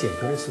们所要解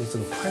决的是这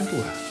个宽度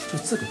啊，就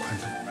这个宽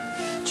度。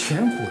颧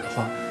骨的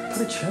话，它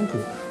的颧骨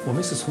我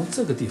们是从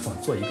这个地方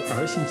做一个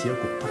R型结骨，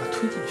把它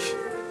推进去。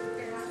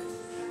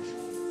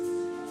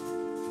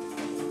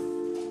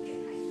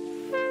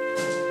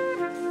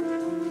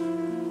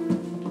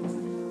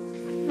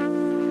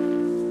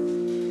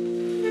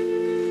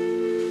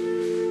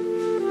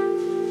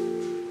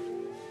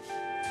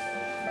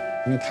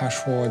因为他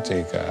说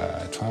这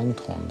个传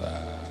统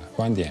的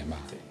观点吧。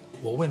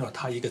我问了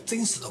他一个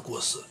真实的故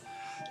事。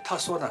他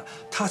说呢，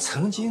他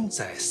曾经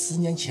在10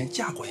年前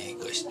嫁过一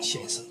个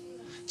先生，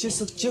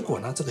结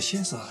果呢，这个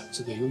先生啊，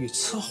这个由于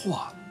车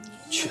祸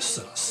去世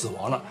了，死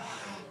亡了。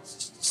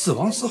死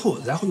亡之后，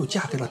然后又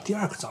嫁给了第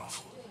二个丈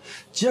夫，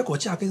结果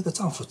嫁给这个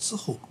丈夫之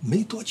后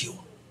没多久，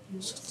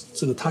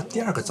这个她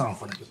第二个丈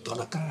夫呢就得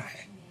了肝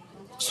癌，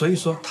所以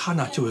说他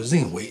呢就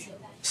认为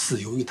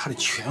是由于他的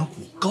颧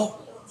骨高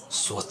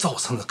所造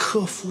成的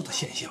克夫的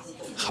现象。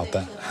好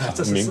的，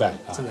明白。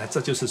这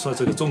就是说，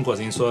这个中国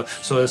人说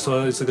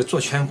这个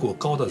做颧骨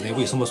高的人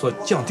为什么说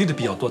降低的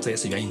比较多，这也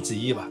是原因之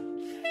一吧。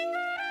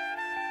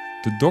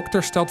De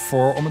dokter stelt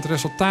voor om het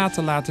resultaat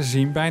te laten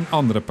zien bij een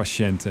andere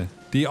patiënte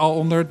die al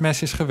onder het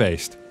mes is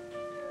geweest.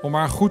 Om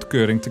haar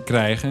goedkeuring te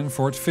krijgen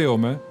voor het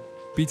filmen,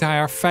 biedt hij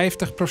haar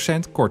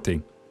 50%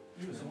 korting.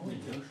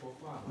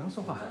 能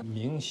说话，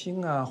明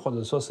星啊，或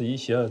者说是一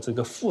些这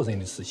个富人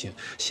的事情，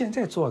现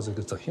在做这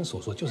个整形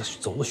手术就是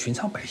走入寻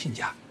常百姓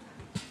家。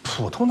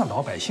普通的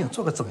老百姓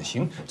做个整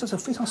形，这是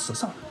非常时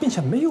尚，并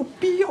且没有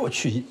必要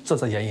去遮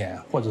遮掩掩，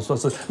或者说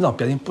是让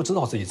别人不知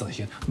道自己整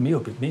形，没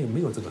有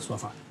这个说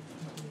法。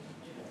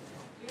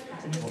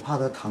我怕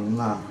它疼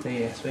啊。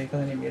对，所以刚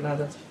才你没拉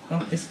着。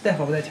没事，待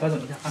会儿我再调整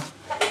一下啊。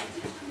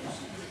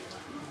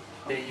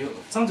对，有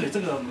张嘴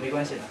这个没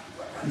关系的。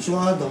你说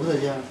话得不得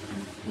劲？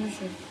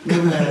对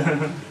不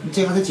对？你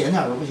这个再减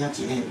点吧，不行，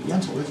减，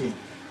眼瞅着减。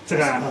这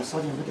个啊，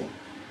稍减不点。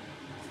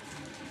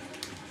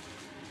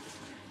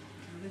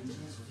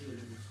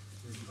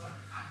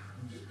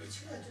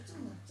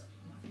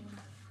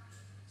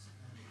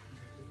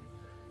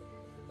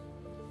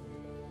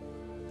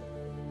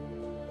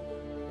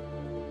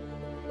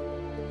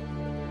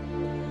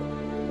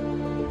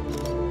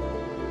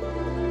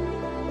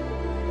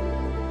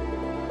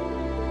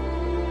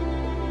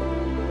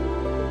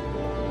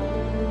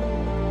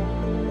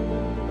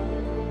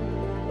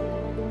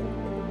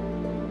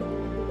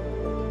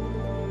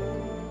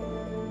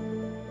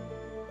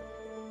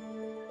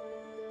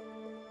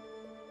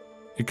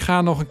Ik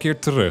ga nog een keer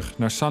terug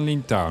naar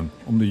Sanlin Town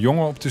om de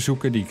jongen op te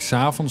zoeken die ik 's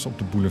avonds op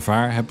de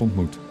boulevard heb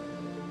ontmoet.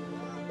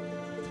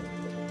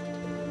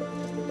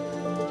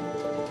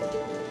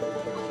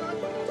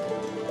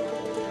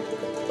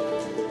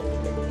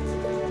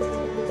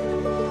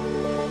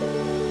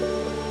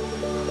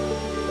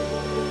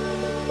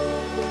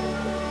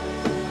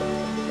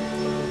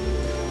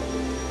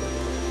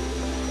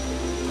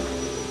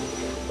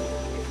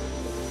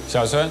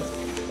小孙，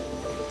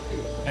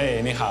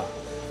哎，你好，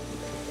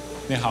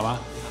你好吗？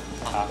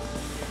好，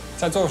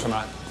在做什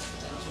么？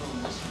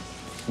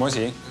模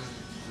型。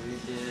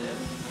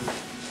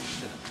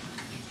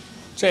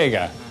这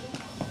个。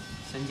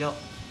香蕉。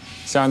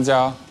香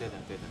蕉。对的，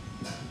对的。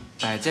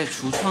摆在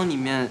橱窗里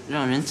面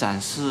让人展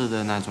示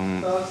的那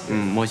种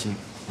模型。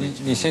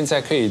你现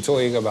在可以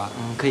做一个吧？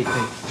可以可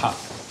以。好。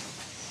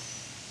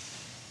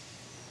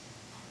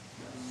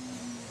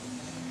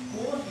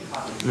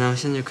然后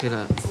现在可以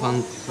了，放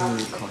入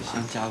烤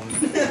箱加温。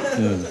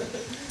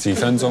几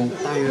分钟？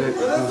大约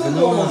5分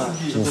钟吧。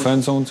5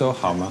分钟就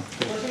好吗？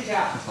对，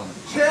好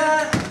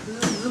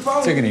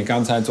的。这个你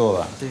刚才做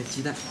了？对，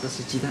鸡蛋，这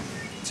是鸡蛋。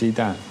鸡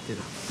蛋。对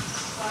的。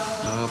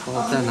然后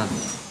包在那里。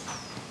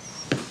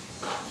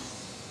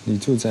你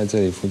住在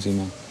这里附近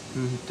吗？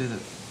对的。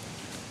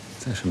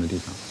在什么地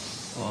方？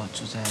我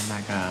住在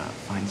那个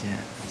房间，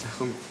在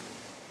后面。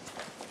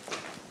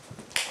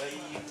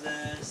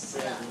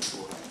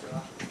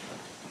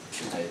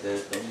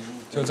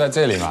就在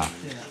这里嘛。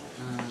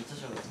这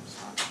是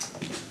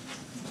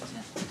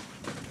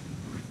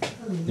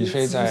你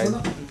睡在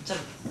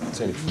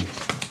这里。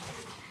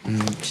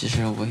其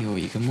实我有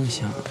一个梦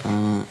想，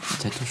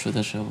在读书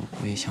的时候，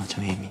我也想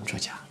成为一名作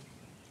家。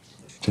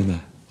真的？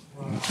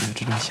有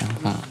这种想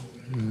法。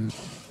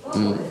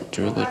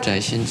如果在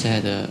现在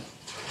的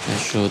来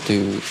说，对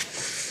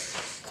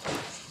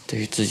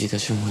于自己的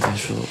生活来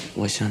说，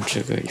我想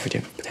这个有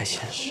点不太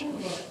现实。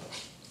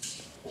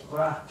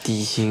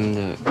低薪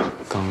的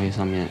岗位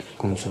上面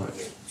工作，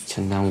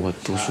承担我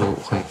读书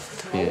会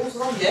特别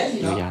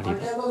有压力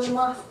的，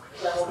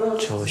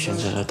所以我选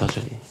择了到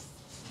这里。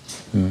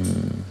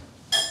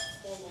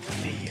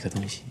每一个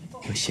东西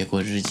有写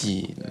过日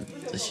记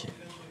这些，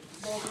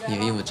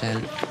也有在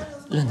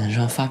论坛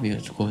上发表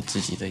过自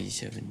己的一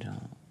些文章。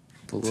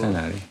不过在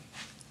哪里？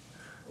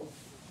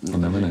我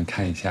能不能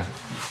看一下？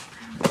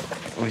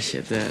我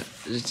写的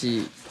日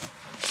记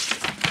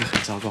也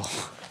很糟糕。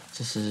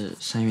这是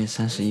3月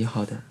31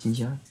号的星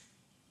期二。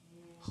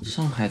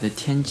上海的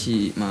天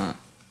气嘛，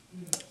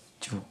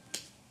就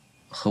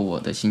和我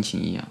的心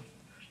情一样。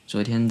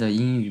昨天的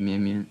阴雨绵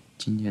绵，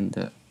今天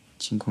的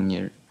晴空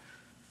烈日，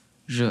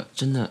热，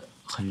真的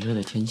很热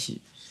的天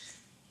气。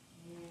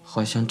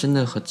好像真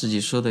的和自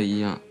己说的一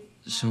样，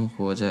生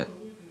活在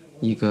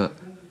一个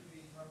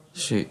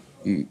水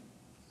域，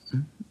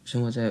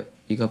生活在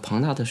一个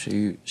庞大的水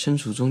域，身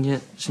处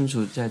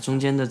在中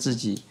间的自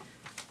己。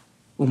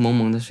雾蒙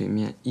蒙的水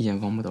面，一眼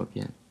望不到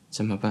边，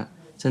怎么办？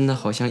真的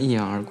好像一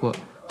眼而过，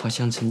好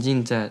像沉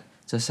浸在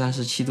这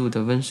37度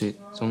的温水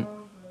中。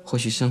或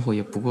许生活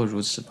也不过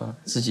如此吧，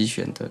自己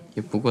选的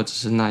也不过只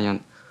是那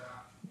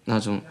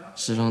种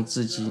是让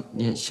自己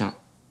连想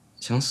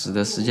死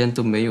的时间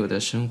都没有的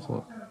生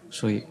活。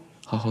所以，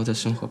好好的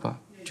生活吧，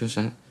就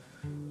算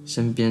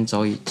身边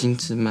早已金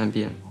枝万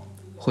变，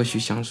或许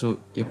享受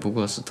也不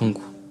过是痛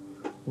苦。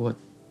我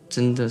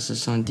真的是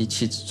上帝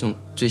气质中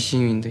最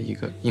幸运的一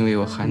个，因为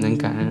我还能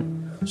感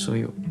恩所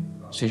有，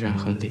虽然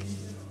很累。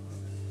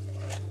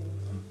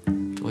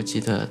我记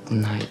得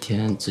那一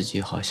天自己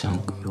好像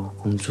有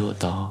工作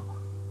到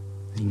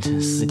凌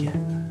晨4点，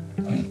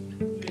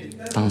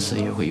当时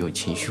也会有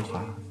情绪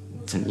化，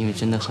因为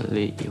真的很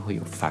累，也会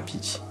有发脾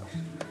气。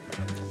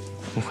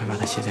我会把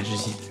它写在日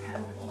记里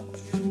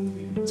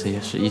面，这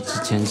也是一直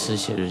坚持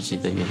写日记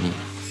的原因。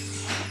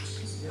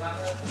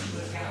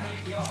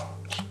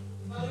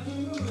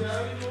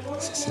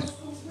谢谢。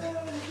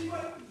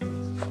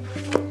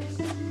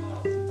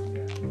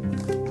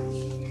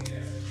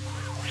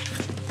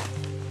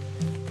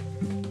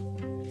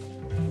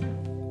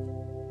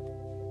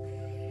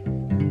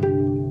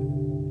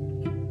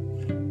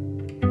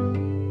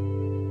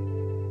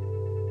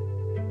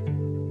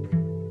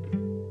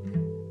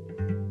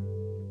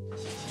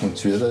我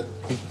觉得，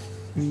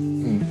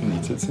你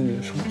这次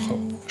也是好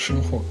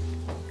生活，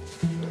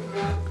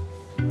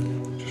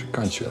就是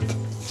感觉的。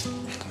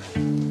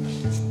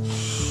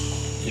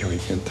有一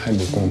点太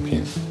不公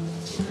平，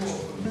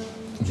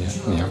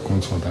你要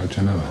工作到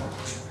这么晚？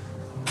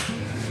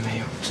没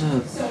有，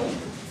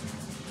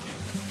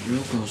如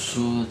果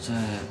说在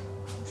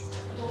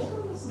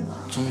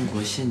中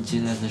国现阶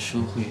段的社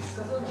会，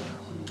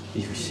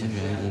有些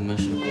人我们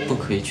是不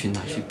可以去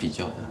拿去比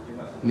较的，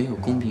没有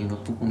公平和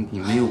不公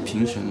平，没有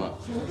凭什么。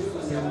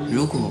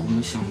如果我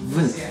们想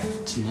问，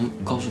只能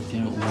告诉别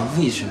人我们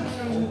为什么，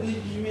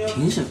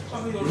凭什么？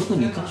如果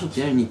你告诉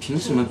别人你凭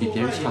什么比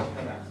别人差，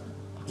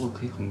我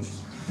可以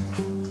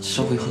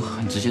稍微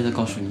很直接的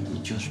告诉你，你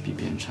就是比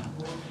别人差，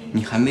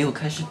你还没有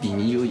开始比，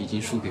你就已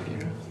经输给别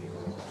人了。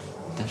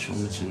但是我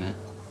们只能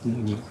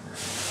努力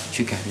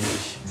去改变这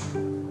些。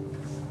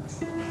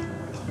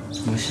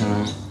我想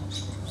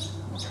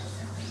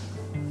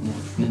我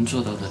能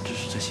做到的只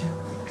是这些，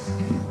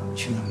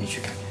去努力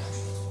去改变。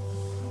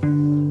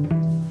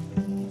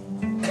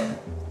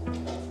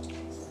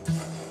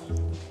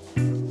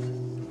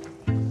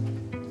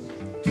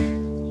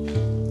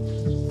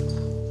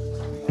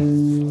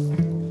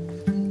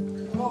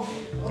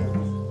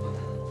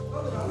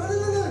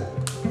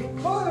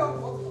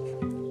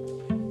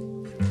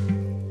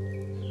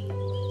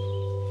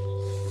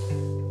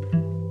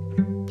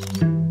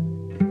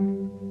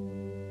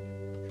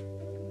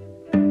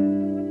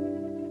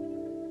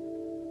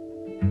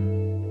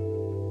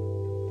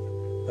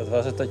Wat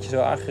was het dat je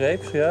zo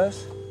aangreep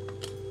zojuist?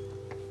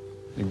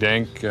 Ik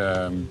denk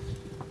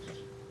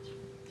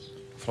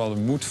vooral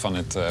de moed van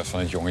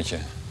het jongetje.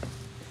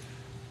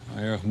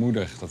 Heel erg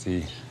moedig dat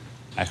hij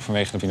eigenlijk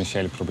vanwege de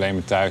financiële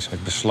problemen thuis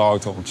heeft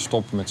besloten om te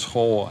stoppen met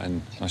school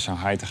en naar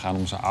Shanghai te gaan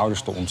om zijn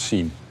ouders te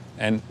ontzien.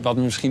 En wat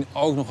me misschien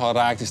ook nog wel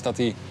raakt is dat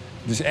hij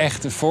dus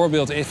echt een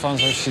voorbeeld is van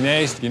zo'n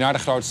Chinees die naar de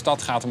grote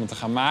stad gaat om het te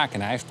gaan maken.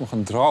 En hij heeft nog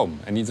een droom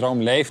en die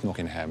droom leeft nog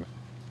in hem.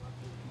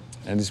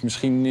 En het is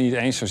misschien niet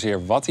eens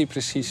zozeer wat hij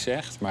precies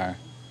zegt, maar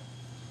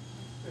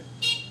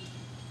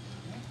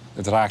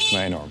het raakt me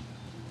enorm.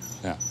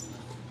 Ja.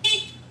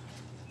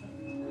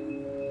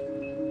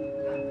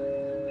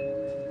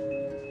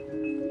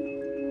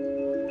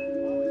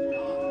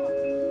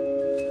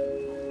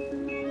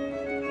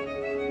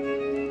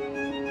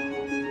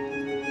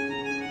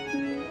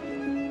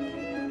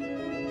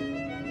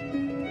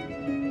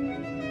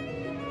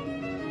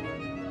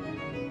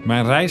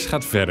 Mijn reis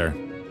gaat verder.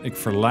 Ik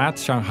verlaat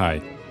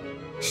Shanghai.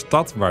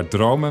 Stad waar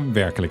dromen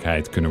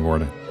werkelijkheid kunnen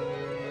worden.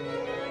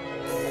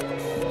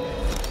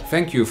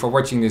 Thank you for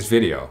watching this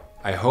video.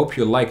 I hope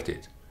you liked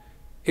it.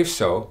 If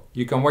so,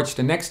 you can watch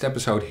the next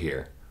episode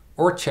here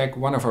or check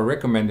one of our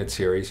recommended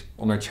series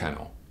on our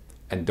channel.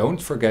 And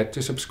don't forget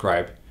to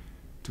subscribe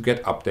to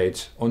get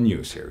updates on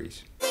new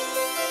series.